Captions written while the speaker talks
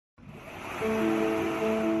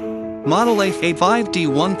Model A5D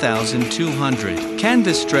 1200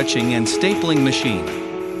 Canvas Stretching and Stapling Machine.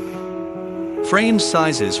 Frame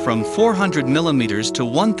sizes from 400 mm to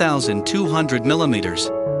 1200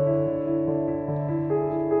 mm.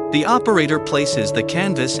 The operator places the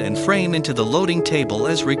canvas and frame into the loading table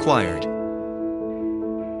as required.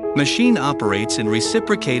 Machine operates in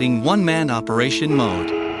reciprocating one-man operation mode.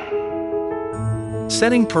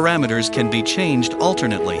 Setting parameters can be changed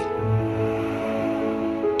alternately.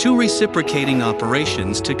 2 reciprocating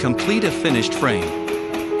operations to complete a finished frame.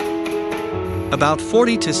 About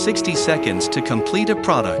 40 to 60 seconds to complete a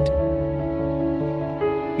product.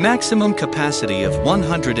 Maximum capacity of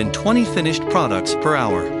 120 finished products per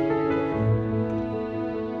hour.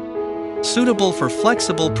 Suitable for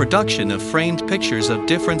flexible production of framed pictures of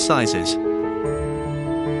different sizes.